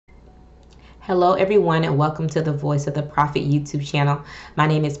Hello, everyone, and welcome to the Voice of the Prophet YouTube channel. My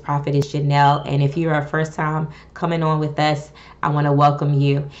name is Prophetess Janelle, and if you're a first time coming on with us, I want to welcome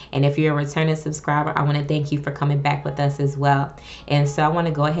you. And if you're a returning subscriber, I want to thank you for coming back with us as well. And so I want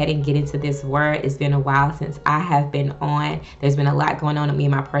to go ahead and get into this word. It's been a while since I have been on. There's been a lot going on with me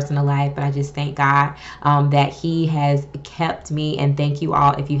in my personal life, but I just thank God that He has kept me, and thank you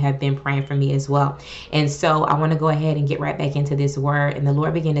all if you have been praying for me as well. And so I want to go ahead and get right back into this word. And the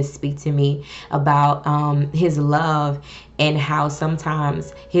Lord began to speak to me about His love, and how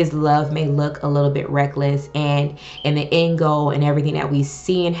sometimes His love may look a little bit reckless, and in the end goal and everything that we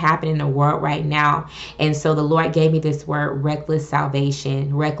see and happen in the world right now. And so the Lord gave me this word, reckless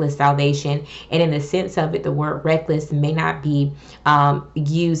salvation, reckless salvation. And in the sense of it, the word reckless may not be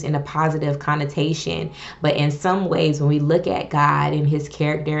used in a positive connotation, but in some ways, when we look at God and His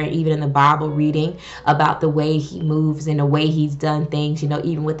character, and even in the Bible reading about the way He moves and the way He's done things,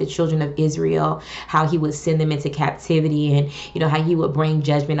 even with the children of Israel, how He would send them into captivity, and how He would bring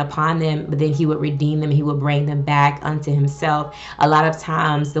judgment upon them, but then He would redeem them. He would bring them back unto Himself. A lot of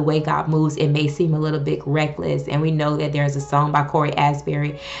times the way God moves, it may seem a little bit reckless, and we know that there's a song by Corey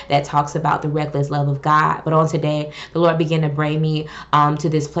Asbury that talks about the reckless love of God. But on today, the Lord began to bring me to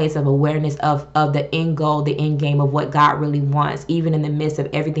this place of awareness of the end goal, the end game of what God really wants, even in the midst of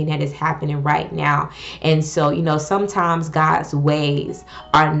everything that is happening right now. And so sometimes God's ways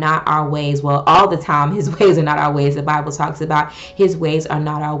are not our ways. Well, all the time His ways are not our ways. The Bible talks about His ways are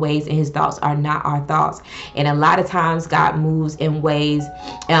not our ways, and His thoughts are not our thoughts. And a lot of times God moves in ways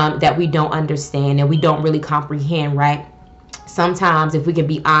that we don't understand and we don't really comprehend, right? Sometimes, if we can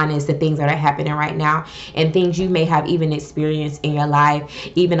be honest, the things that are happening right now and things you may have even experienced in your life,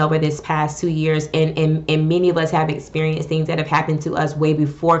 even over this past 2 years, and many of us have experienced things that have happened to us way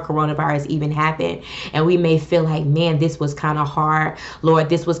before coronavirus even happened. And we may feel like, man, this was kind of hard. Lord,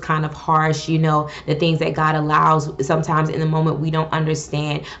 this was kind of harsh. The things that God allows sometimes in the moment we don't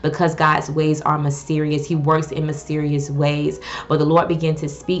understand, because God's ways are mysterious. He works in mysterious ways. But the Lord began to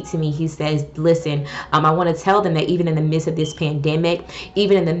speak to me. He says, listen, I want to tell them that even in the midst of this pandemic,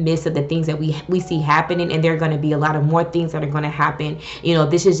 even in the midst of the things that we see happening, and there are going to be a lot of more things that are going to happen.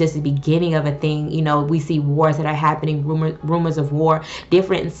 This is just the beginning of a thing. We see wars that are happening, rumors of war,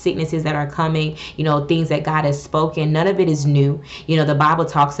 different sicknesses that are coming, things that God has spoken. None of it is new. The Bible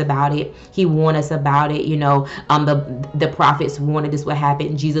talks about it. He warned us about it. The prophets warned us what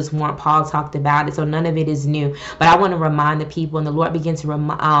happened. Jesus warned, Paul talked about it. So none of it is new. But I want to remind the people, and the Lord begin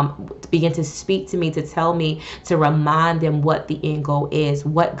to speak to me, to tell me to remind them what the end goal is,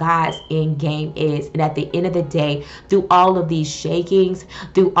 what God's end game is. And at the end of the day, through all of these shakings,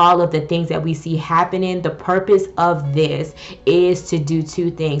 through all of the things that we see happening, the purpose of this is to do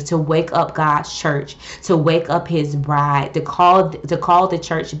two things: to wake up God's church, to wake up His bride, to call the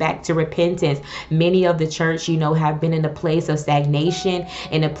church back to repentance. Many of the church, have been in a place of stagnation,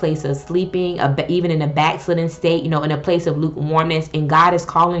 in a place of sleeping, even in a backslidden state, in a place of lukewarmness, and God is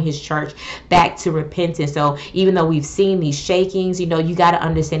calling His church back to repentance. So even though we've seen these shakings, you got to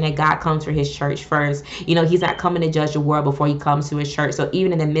understand that God comes for His church first. He's not coming to judge the world before He comes to His church. So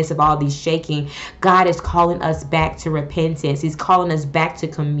even in the midst of all these shaking, God is calling us back to repentance. He's calling us back to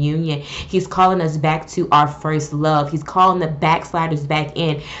communion. He's calling us back to our first love. He's calling the backsliders back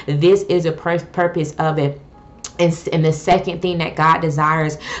in. This is a purpose of it. And the second thing that God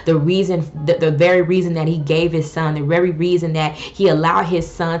desires, the very reason that He gave His Son, the very reason that He allowed His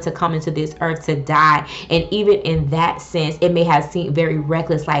Son to come into this earth to die. And even in that sense, it may have seemed very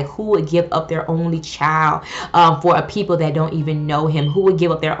reckless, like who would give up their only child for a people that don't even know Him? Who would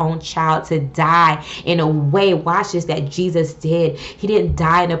give up their own child to die in a way, watch this, that Jesus did? He didn't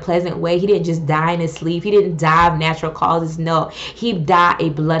die in a pleasant way. He didn't just die in His sleep. He didn't die of natural causes. No, He died a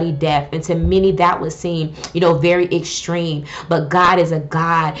bloody death. And to many that would seem, very extreme. But God is a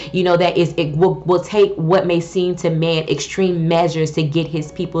God, that it will take what may seem to man extreme measures to get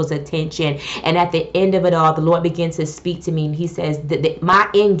His people's attention. And at the end of it all, the Lord begins to speak to me, and He says that my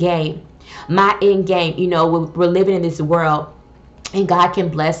end game, we're living in this world, and God can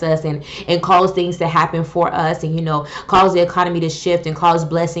bless us and cause things to happen for us, and cause the economy to shift, and cause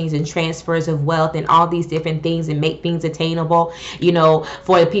blessings and transfers of wealth and all these different things, and make things attainable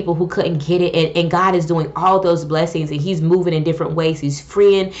for the people who couldn't get it. And God is doing all those blessings, and He's moving in different ways. He's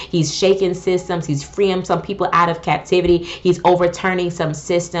freeing, He's shaking systems, He's freeing some people out of captivity, He's overturning some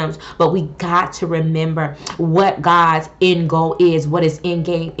systems. But we got to remember what God's end goal is, what His end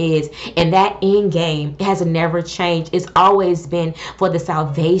game is. And that end game has never changed. It's always been for the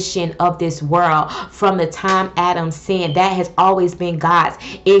salvation of this world. From the time Adam sinned, that has always been God's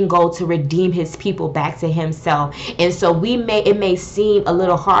end goal, to redeem his people back to himself. And so it may seem a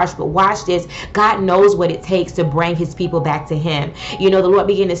little harsh, but watch this. God knows what it takes to bring his people back to him. The Lord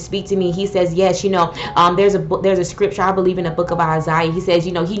began to speak to me. He says, yes, there's a scripture, I believe, in the book of Isaiah. He says,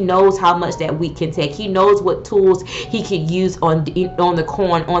 he knows how much that wheat can take. He knows what tools he could use on the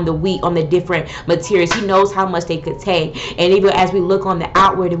corn, on the wheat, on the different materials. He knows how much they could take. And even as we look on the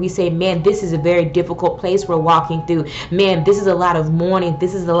outward and we say, man, this is a very difficult place we're walking through. Man, this is a lot of mourning.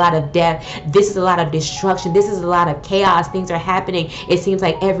 This is a lot of death. This is a lot of destruction. This is a lot of chaos. Things are happening. It seems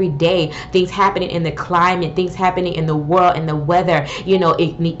like every day, things happening in the climate, things happening in the world, in the weather, in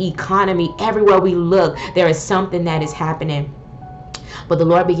the economy. Everywhere we look, there is something that is happening. But the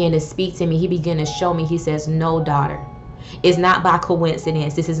Lord began to speak to me. He began to show me. He says, no, daughter. It's not by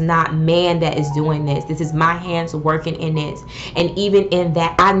coincidence. This is not man that is doing this. This is my hands working in this. And even in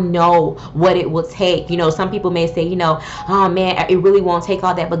that, I know what it will take. Some people may say, oh man, it really won't take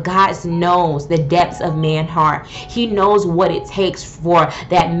all that. But God knows the depths of man's heart. He knows what it takes for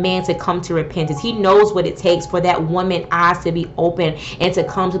that man to come to repentance. He knows what it takes for that woman's eyes to be open and to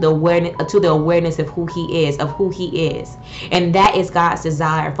come to the awareness of who he is. And that is God's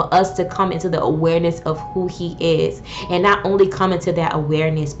desire, for us to come into the awareness of who he is. And not only come into that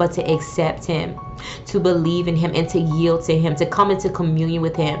awareness, but to accept him, to believe in him, and to yield to him, to come into communion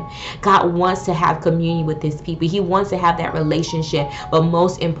with him. God wants to have communion with his people. He wants to have that relationship. But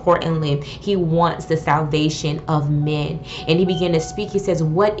most importantly, he wants the salvation of men. And he began to speak. He says,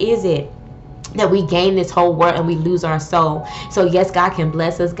 what is it that we gain this whole world and we lose our soul? So yes, God can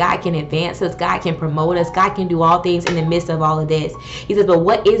bless us, God can advance us, God can promote us, God can do all things in the midst of all of this. He says, but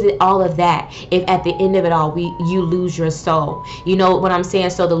what is it, all of that, if at the end of it all you lose your soul? You know what I'm saying?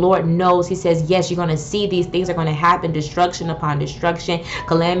 So the Lord knows. He says, yes, you're going to see these things are going to happen, destruction upon destruction,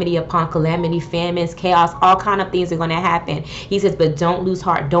 calamity upon calamity, famines, chaos, all kind of things are going to happen. He says, but don't lose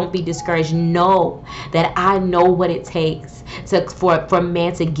heart, don't be discouraged. Know that I know what it takes for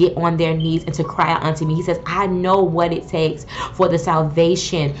man to get on their knees and to cry out unto me. He says, I know what it takes for the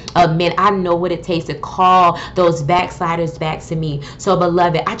salvation of men. I know what it takes to call those backsliders back to me. So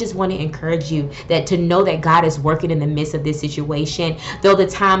beloved, I just want to encourage you to know that God is working in the midst of this situation. Though the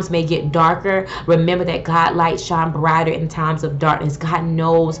times may get darker, remember that God light shine brighter in times of darkness. God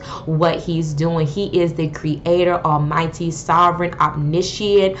knows what he's doing. He is the creator, almighty, sovereign,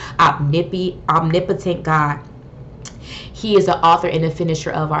 omniscient, omnipotent God. He is the author and the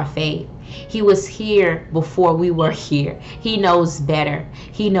finisher of our faith. He was here before we were here. He knows better.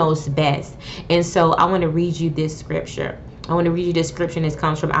 He knows best. And so I want to read you this scripture. This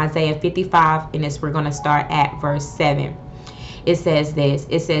comes from Isaiah 55, and we're going to start at verse 7. It says this.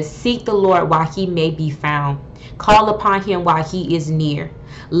 It says, seek the Lord while he may be found. Call upon him while he is near.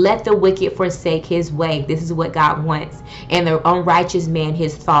 Let the wicked forsake his way. This is what God wants. And the unrighteous man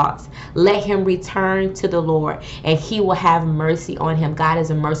his thoughts. Let him return to the Lord, and he will have mercy on him. God is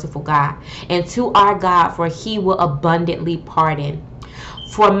a merciful God. And to our God, for he will abundantly pardon.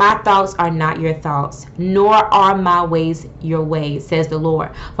 For my thoughts are not your thoughts, nor are my ways your ways, says the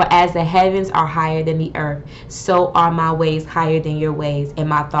Lord. For as the heavens are higher than the earth, so are my ways higher than your ways, and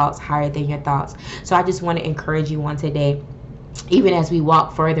my thoughts higher than your thoughts. So I just want to encourage you on today, even as we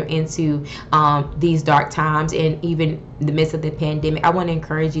walk further into these dark times and even the midst of the pandemic, I want to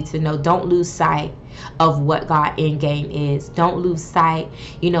encourage you to know, don't lose sight of what God endgame is. Don't lose sight,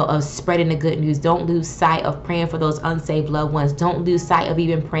 of spreading the good news. Don't lose sight of praying for those unsaved loved ones. Don't lose sight of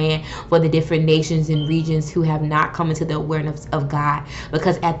even praying for the different nations and regions who have not come into the awareness of God.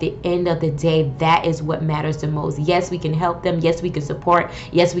 Because at the end of the day, that is what matters the most. Yes, we can help them. Yes, we can support.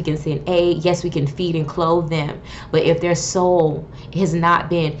 Yes, we can send aid. Yes, we can feed and clothe them. But if their soul has not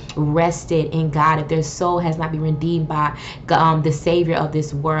been rested in God, if their soul has not been redeemed by the Savior of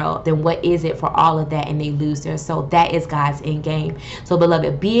this world, then what is it for all of that? And they lose their soul. That is God's end game. So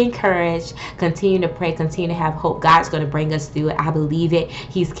beloved, be encouraged, continue to pray, continue to have hope. God's going to bring us through it. I believe it.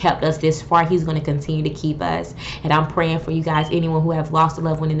 He's kept us this far. He's going to continue to keep us. And I'm praying for you guys, anyone who have lost a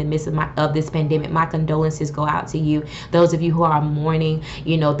loved one in the midst of this pandemic. My condolences go out to you. Those of you who are mourning,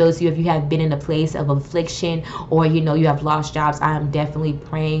 those of you who have been in a place of affliction, or you have lost jobs, I am definitely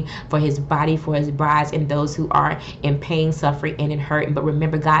praying for his body, for his brides, and those who are in pain, suffering, and in hurt. But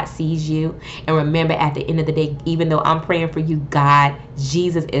remember, God sees you. And remember, at the end of the day, even though I'm praying for you,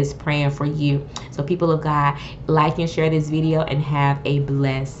 Jesus is praying for you. So people of God, like and share this video and have a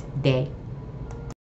blessed day.